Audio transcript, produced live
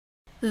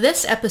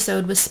This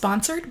episode was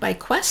sponsored by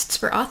Quests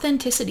for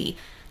Authenticity,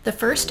 the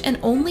first and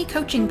only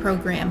coaching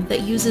program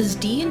that uses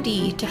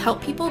D&D to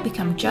help people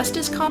become just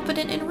as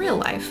confident in real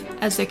life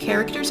as their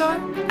characters are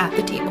at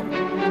the table.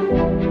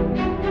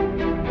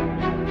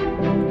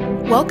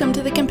 Welcome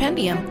to the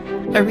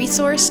Compendium, a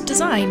resource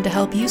designed to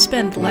help you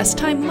spend less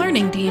time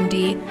learning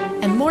D&D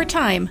and more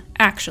time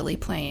actually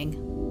playing.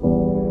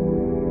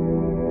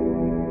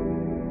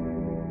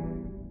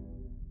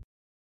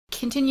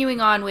 Continuing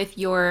on with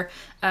your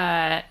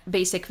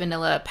basic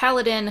vanilla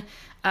paladin,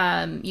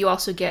 you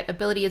also get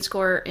ability and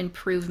score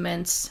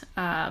improvements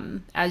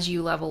as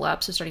you level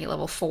up. So starting at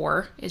level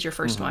 4 is your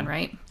first one,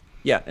 right?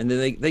 Yeah, and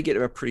then they get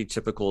a pretty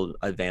typical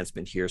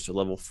advancement here. So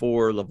level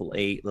 4, level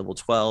 8, level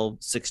 12,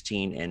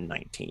 16, and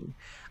 19,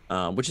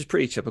 which is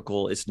pretty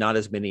typical. It's not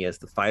as many as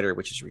the fighter,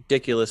 which is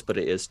ridiculous, but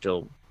it is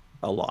still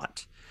a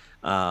lot.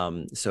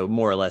 So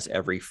more or less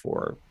every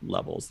 4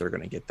 levels, they're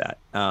going to get that.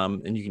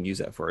 And you can use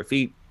that for a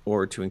feat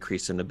or to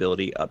increase an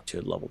ability up to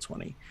level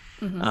 20.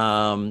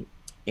 And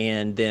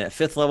then at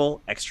 5th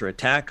level, extra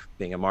attack.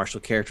 Being a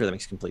martial character, that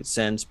makes complete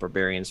sense.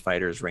 Barbarians,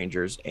 fighters,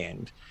 rangers,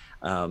 and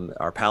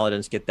our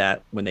paladins get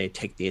that. When they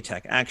take the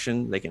attack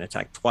action, they can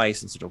attack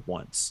twice instead of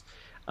once.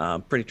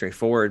 Pretty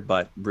straightforward,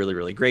 but really,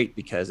 really great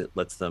because it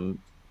lets them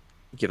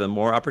give them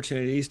more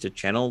opportunities to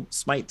channel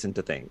smites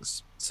into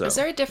things. So, is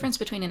there a difference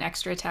between an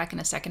extra attack and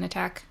a second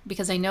attack?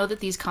 Because I know that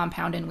these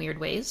compound in weird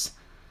ways.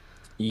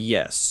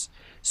 Yes.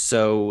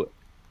 So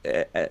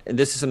and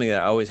this is something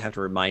that I always have to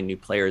remind new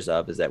players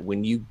of, is that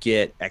when you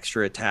get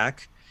extra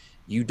attack,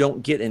 you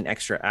don't get an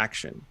extra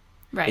action.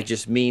 Right. It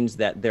just means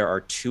that there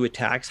are 2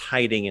 attacks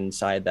hiding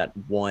inside that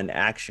one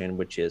action,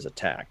 which is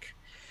attack.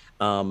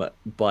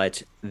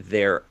 But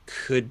there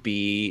could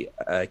be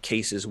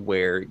cases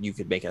where you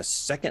could make a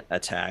second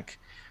attack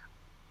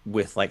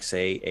with, like,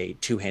 say, a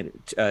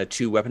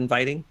 2-weapon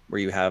fighting,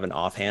 where you have an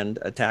offhand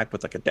attack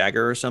with like a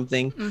dagger or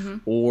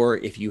something, or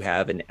if you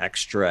have an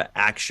extra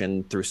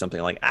action through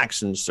something like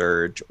action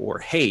surge or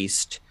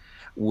haste,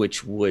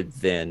 which would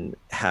then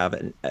have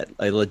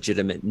a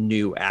legitimate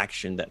new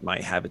action that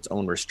might have its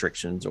own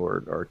restrictions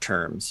or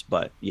terms.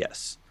 But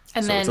yes.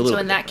 And then, so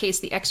in that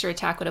case, the extra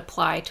attack would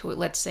apply to,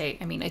 let's say,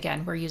 I mean,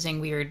 again, we're using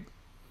weird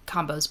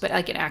combos, but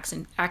like an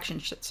action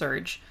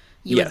surge,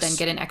 you would then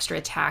get an extra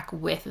attack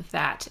with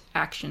that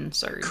action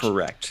surge.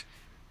 Correct.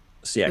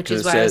 So, yeah, which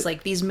is why I was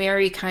like, these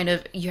marry kind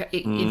of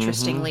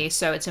interestingly.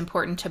 So it's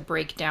important to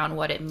break down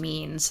what it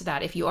means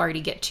that if you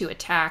already get 2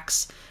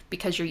 attacks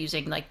because you're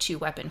using like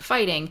 2-weapon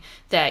fighting,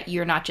 that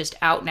you're not just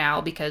out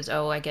now because,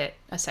 oh, I get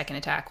a second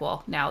attack.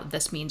 Well, now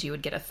this means you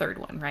would get a third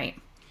one, right?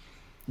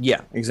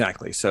 Yeah,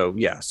 exactly. So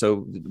yeah,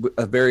 so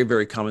a very,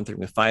 very common thing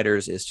with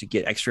fighters is to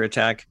get extra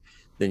attack,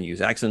 then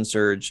use action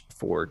surge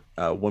for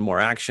 1 more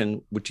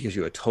action, which gives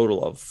you a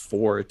total of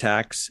 4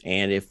 attacks.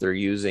 And if they're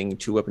using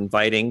 2-weapon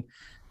fighting,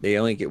 they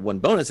only get 1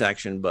 bonus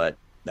action, but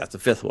that's a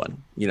 5th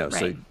one, right.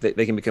 So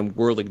they can become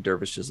whirling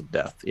dervishes of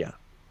death. Yeah.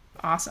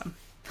 Awesome.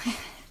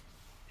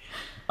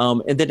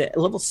 And then at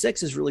level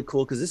 6 is really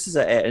cool because this is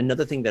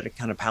another thing that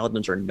kind of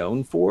paladins are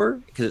known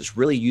for, because it's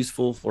really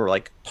useful for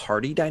like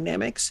party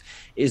dynamics,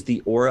 is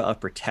the aura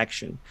of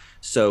protection.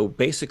 So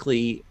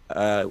basically,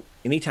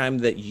 anytime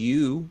that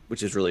you,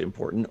 which is really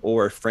important,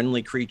 or a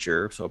friendly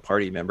creature, so a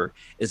party member,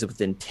 is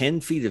within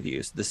 10 feet of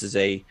you, so this is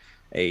a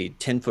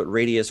 10-foot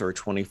radius or a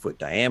 20-foot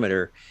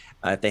diameter,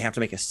 if they have to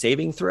make a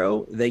saving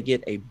throw, they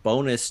get a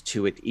bonus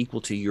to it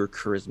equal to your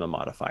charisma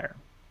modifier,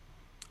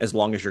 as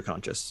long as you're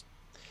conscious.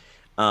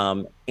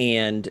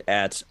 And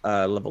at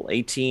level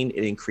 18,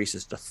 it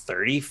increases to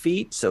 30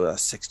 feet, so a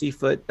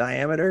 60-foot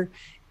diameter.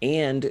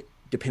 And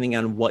depending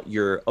on what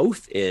your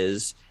oath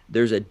is,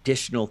 there's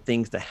additional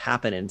things that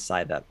happen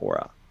inside that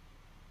aura.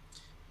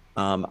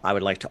 I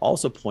would like to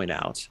also point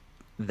out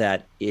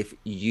that if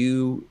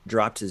you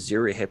drop to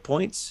 0 hit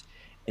points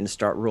and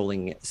start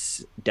rolling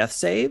death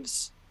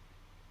saves,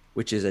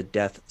 which is a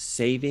death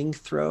saving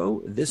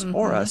throw, this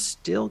aura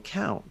still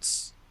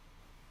counts.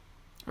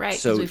 Right.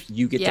 So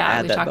you get to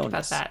add that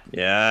bonus. About that.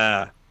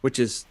 Yeah, which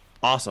is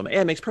awesome. And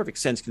it makes perfect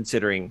sense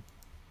considering,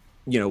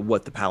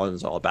 what the paladin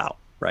is all about,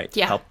 right?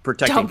 Yeah. Help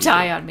protecting Don't people.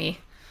 die on me.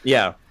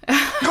 Yeah.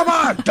 Come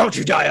on, don't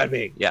you die on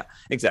me. Yeah,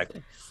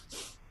 exactly.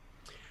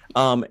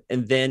 And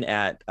then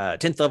at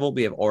 10th level,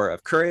 we have Aura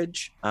of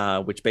Courage,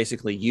 which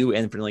basically you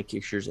and friendly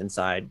creatures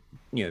inside,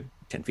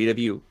 10 feet of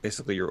you,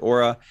 basically your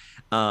aura.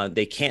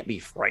 They can't be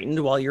frightened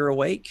while you're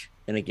awake.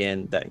 And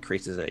again, that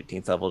increases at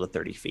 18th level to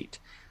 30 feet.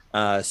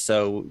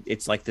 So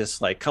it's like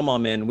this, like, come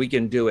on, man, we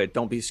can do it.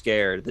 Don't be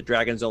scared. The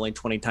dragon's only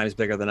 20 times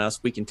bigger than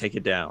us. We can take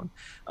it down.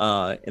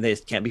 And they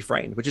just can't be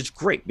frightened, which is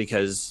great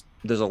because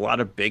there's a lot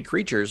of big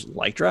creatures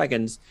like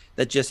dragons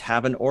that just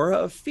have an aura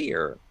of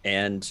fear.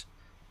 And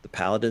the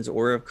paladin's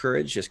aura of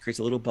courage just creates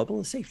a little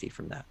bubble of safety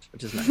from that,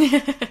 which is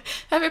nice.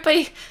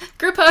 Everybody,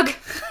 group hug.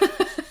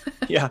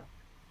 Yeah.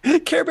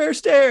 Care Bear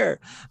stare.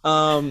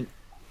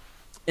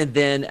 And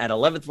then at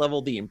 11th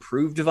level, the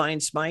improved Divine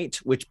Smite,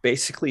 which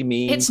basically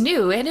means... It's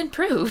new and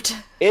improved.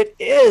 It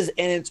is,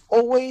 and it's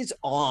always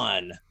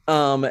on.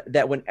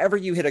 That whenever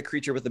you hit a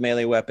creature with a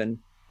melee weapon,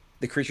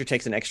 the creature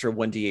takes an extra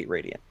 1d8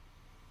 radiant.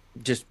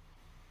 Just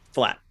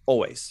flat,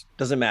 always.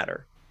 Doesn't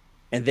matter.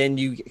 And then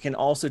you can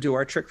also do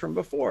our trick from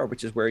before,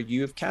 which is where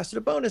you've casted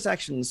a bonus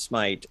action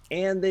smite.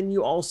 And then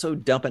you also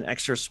dump an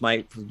extra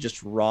smite for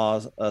just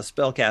raw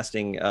spell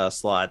casting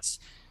slots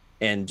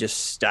and just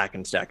stack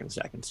and stack and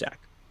stack and stack.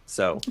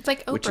 So it's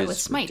like which Oprah is with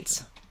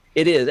smites.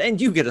 It is. And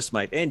you get a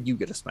smite and you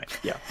get a smite.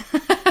 Yeah.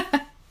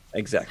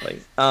 Exactly.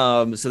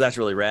 So that's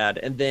really rad.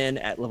 And then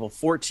at level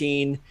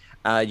 14,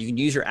 you can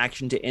use your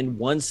action to end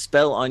one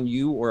spell on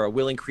you or a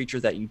willing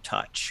creature that you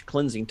touch,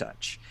 cleansing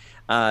touch.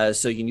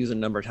 So you can use a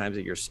number of times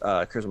at your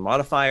charisma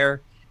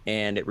modifier,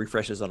 and it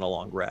refreshes on a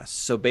long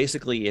rest. So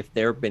basically, if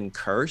they've been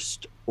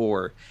cursed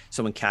or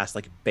someone casts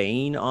like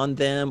Bane on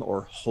them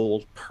or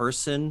Hold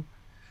Person,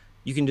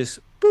 you can just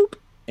boop,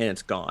 and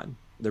it's gone.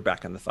 They're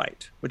back in the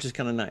fight, which is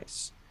kind of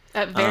nice.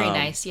 Very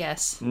nice,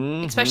 yes.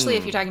 Mm-hmm. Especially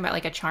if you're talking about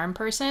like a charm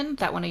person,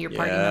 that one of your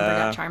party member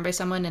got charmed by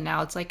someone, and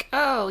now it's like,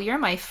 oh, you're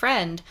my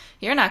friend.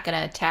 You're not going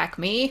to attack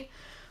me.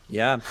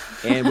 Yeah,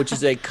 and which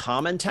is a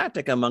common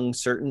tactic among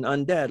certain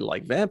undead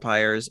like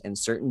vampires and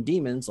certain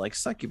demons like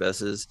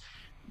succubuses.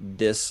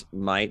 This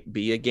might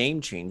be a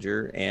game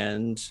changer,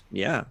 and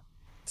yeah.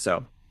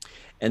 So,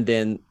 and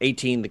then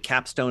 18, the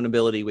capstone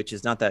ability, which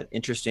is not that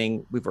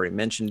interesting. We've already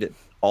mentioned it.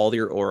 All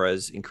your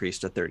auras increase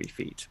to 30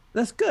 feet.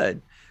 That's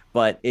good.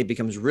 But it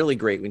becomes really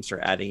great when you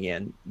start adding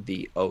in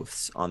the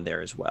oaths on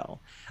there as well.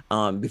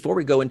 Before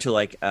we go into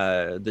like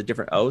the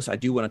different oaths, I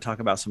do want to talk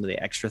about some of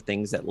the extra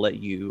things that let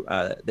you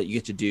that you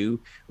get to do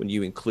when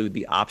you include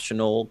the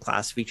optional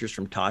class features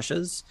from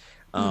Tasha's.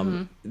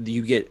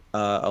 You get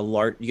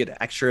you get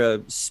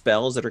extra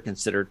spells that are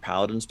considered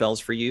paladin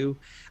spells for you.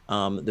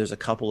 There's a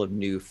couple of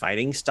new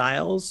fighting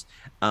styles,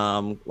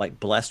 like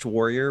Blessed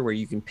Warrior, where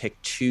you can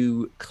pick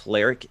 2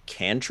 cleric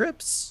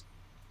cantrips.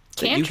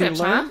 Cantrips,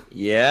 huh?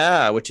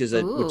 Yeah, which is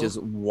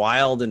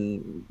wild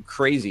and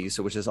crazy.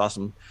 So, which is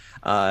awesome.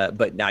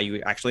 But now you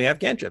actually have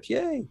cantrips.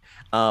 Yay!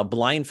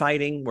 Blind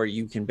fighting, where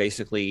you can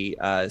basically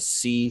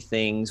see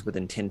things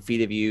within 10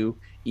 feet of you,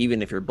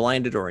 even if you're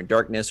blinded or in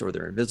darkness or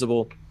they're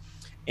invisible.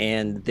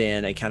 And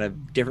then a kind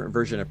of different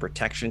version of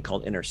protection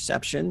called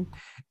interception.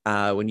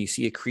 When you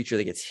see a creature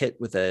that gets hit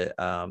with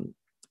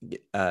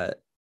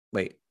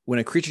when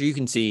a creature you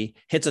can see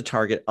hits a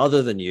target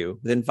other than you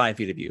within 5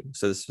 feet of you,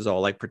 so this is all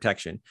like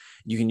protection,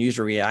 you can use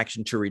a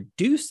reaction to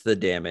reduce the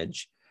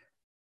damage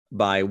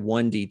by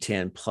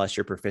 1d10 plus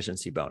your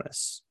proficiency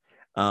bonus,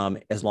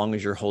 as long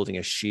as you're holding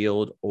a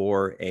shield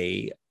or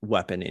a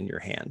weapon in your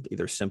hand,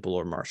 either simple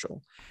or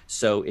martial.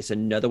 So it's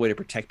another way to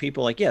protect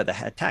people. Like, yeah,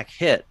 the attack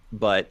hit,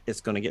 but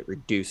it's going to get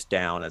reduced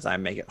down as I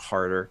make it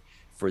harder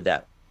for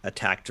that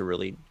attack to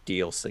really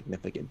deal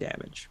significant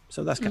damage.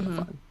 So that's kind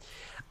of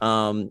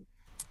fun.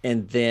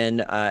 And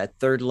then at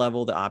 3rd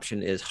level, the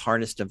option is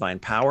Harness Divine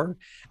Power.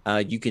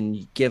 You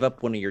can give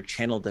up one of your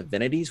channel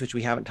divinities, which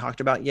we haven't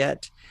talked about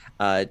yet,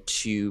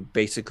 to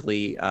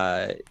basically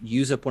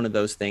use up one of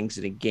those things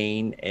to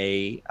gain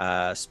a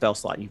spell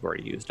slot you've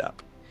already used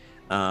up,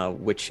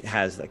 which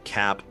has a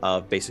cap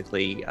of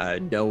basically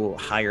no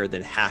higher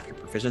than half your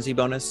proficiency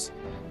bonus.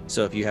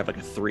 So if you have like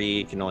a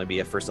 3, it can only be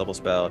a 1st level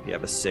spell. If you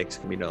have a 6, it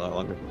can be no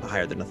longer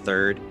higher than a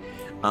 3rd.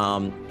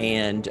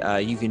 And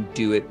you can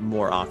do it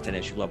more often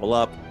as you level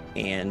up.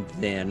 And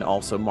then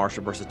also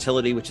martial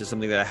versatility, which is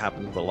something that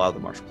happens with a lot of the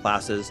martial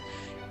classes.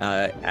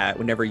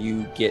 Whenever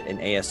you get an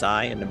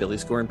ASI, an ability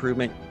score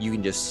improvement, you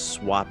can just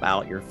swap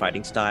out your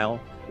fighting style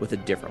with a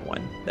different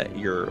one that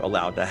you're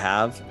allowed to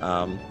have,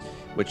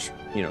 which,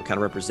 you know, kind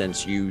of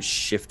represents you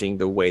shifting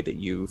the way that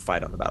you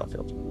fight on the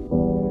battlefield.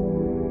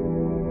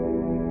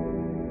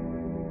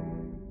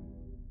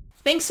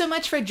 Thanks so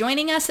much for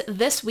joining us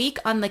this week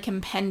on the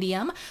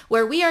Compendium,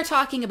 where we are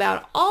talking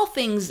about all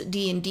things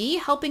D&D,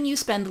 helping you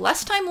spend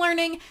less time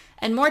learning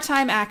and more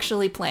time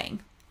actually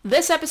playing.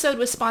 This episode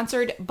was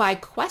sponsored by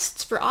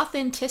Quests for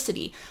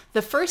Authenticity,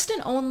 the first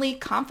and only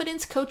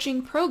confidence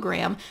coaching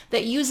program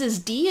that uses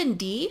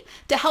D&D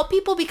to help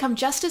people become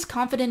just as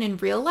confident in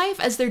real life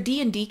as their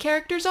D&D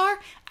characters are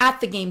at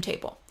the game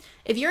table.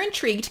 If you're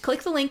intrigued,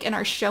 click the link in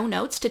our show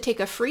notes to take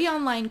a free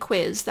online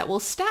quiz that will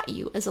stat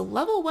you as a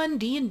level 1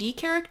 D&D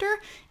character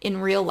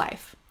in real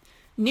life.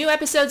 New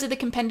episodes of the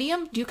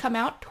Compendium do come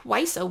out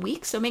twice a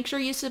week, so make sure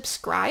you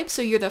subscribe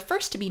so you're the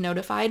first to be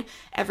notified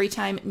every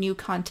time new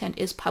content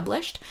is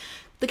published.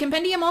 The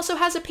Compendium also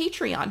has a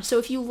Patreon, so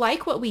if you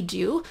like what we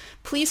do,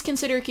 please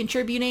consider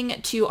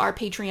contributing to our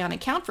Patreon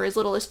account for as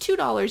little as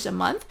 $2 a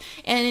month,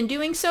 and in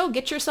doing so,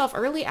 get yourself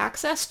early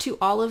access to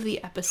all of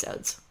the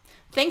episodes.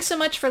 Thanks so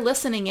much for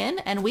listening in,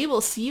 and we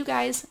will see you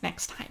guys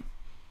next time.